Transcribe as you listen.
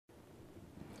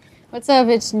What's up?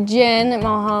 It's Jen at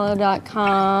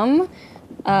Mahalo.com. We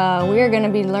are going to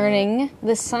be learning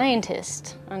The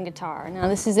Scientist on guitar. Now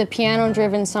this is a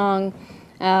piano-driven song,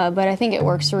 but I think it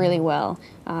works really well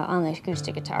on the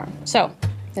acoustic guitar. So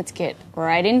let's get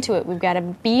right into it. We've got a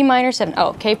B minor 7,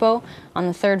 capo on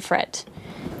the 3rd fret.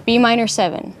 B minor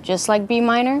 7, just like B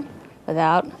minor,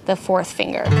 without the 4th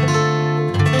finger.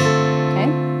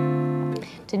 Okay?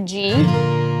 To G,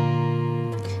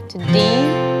 to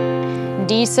D,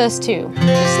 D sus 2.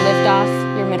 Just lift off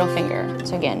your middle finger.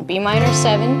 So again, B minor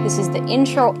 7, this is the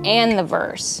intro and the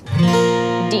verse.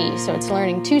 D, so it's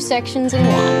learning 2 sections in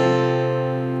 1.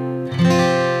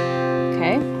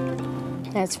 Okay?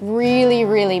 That's really,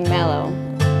 really mellow.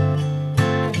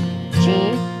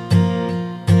 G,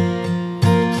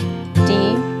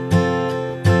 D,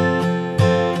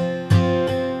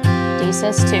 D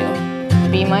sus 2.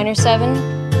 B minor 7,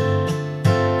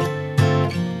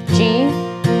 G,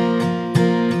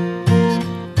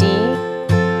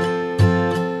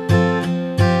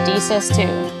 D sus 2.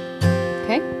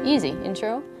 Okay, easy.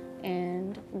 Intro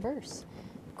and verse.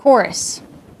 Chorus,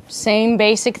 same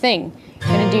basic thing.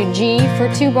 I'm gonna do G for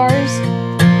 2 bars,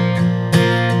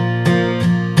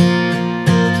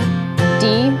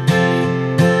 D,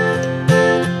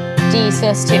 D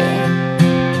sus 2.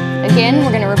 Again,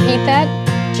 we're gonna repeat that.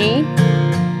 G,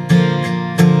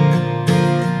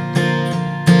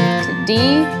 to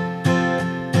D,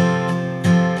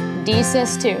 D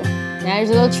sus 2. Now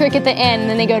there's a little trick at the end,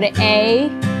 then they go to A,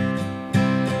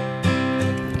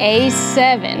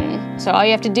 A7. So all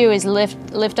you have to do is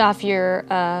lift off your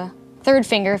 3rd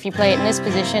finger if you play it in this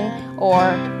position,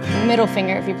 or middle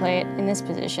finger if you play it in this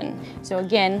position. So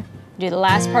again, do the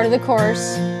last part of the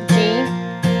chorus, G,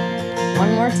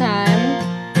 one more time,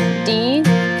 D,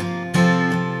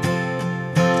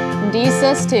 D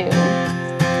sus 2.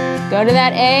 Go to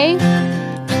that A,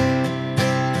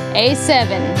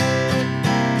 A7.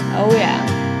 Oh yeah.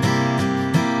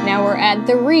 Now we're at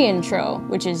the re-intro,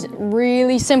 which is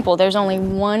really simple. There's only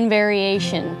one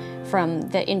variation from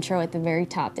the intro at the very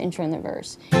top, the intro and the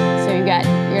verse. So you're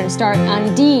gonna start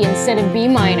on D instead of B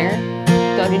minor,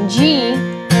 go to G,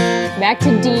 back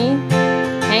to D,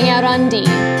 hang out on D.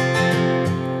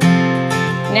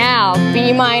 Now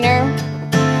B minor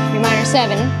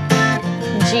 7,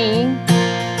 G,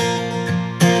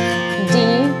 D,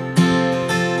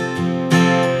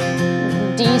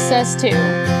 D sus 2.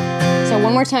 So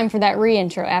one more time for that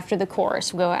re-intro after the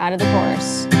chorus. We'll go out of the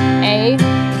chorus. A.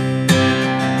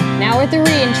 Now we're at the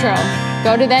re-intro.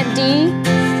 Go to that D,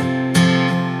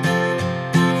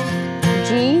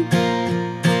 G,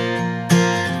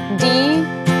 D,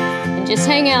 and just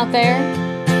hang out there.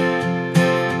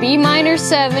 B minor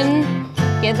 7,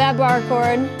 get that bar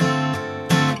chord.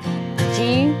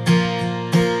 G,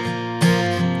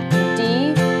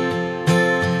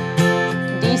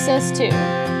 D sus 2.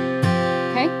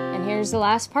 Okay, and here's the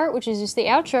last part, which is just the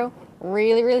outro.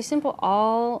 Really, really simple.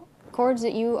 All chords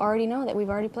that you already know, that we've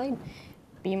already played.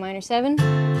 B minor 7, G,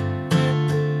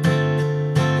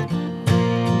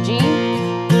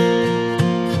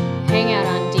 hang out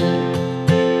on D.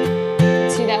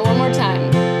 Let's do that one more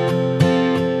time.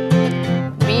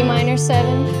 B minor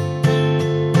 7,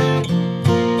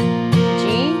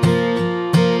 G,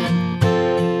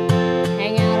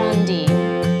 hang out on D.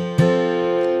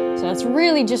 So it's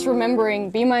really just remembering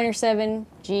B minor 7,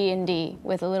 G, and D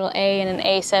with a little A and an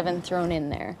A7 thrown in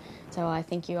there. So I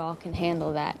think you all can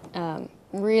handle that.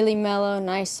 Really mellow,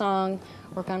 nice song.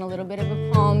 Work on a little bit of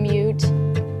a palm mute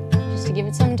just to give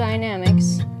it some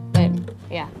dynamics. But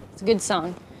yeah, it's a good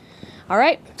song. All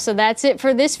right, so that's it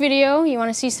for this video. You want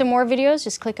to see some more videos?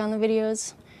 Just click on the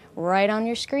videos right on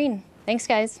your screen. Thanks,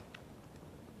 guys.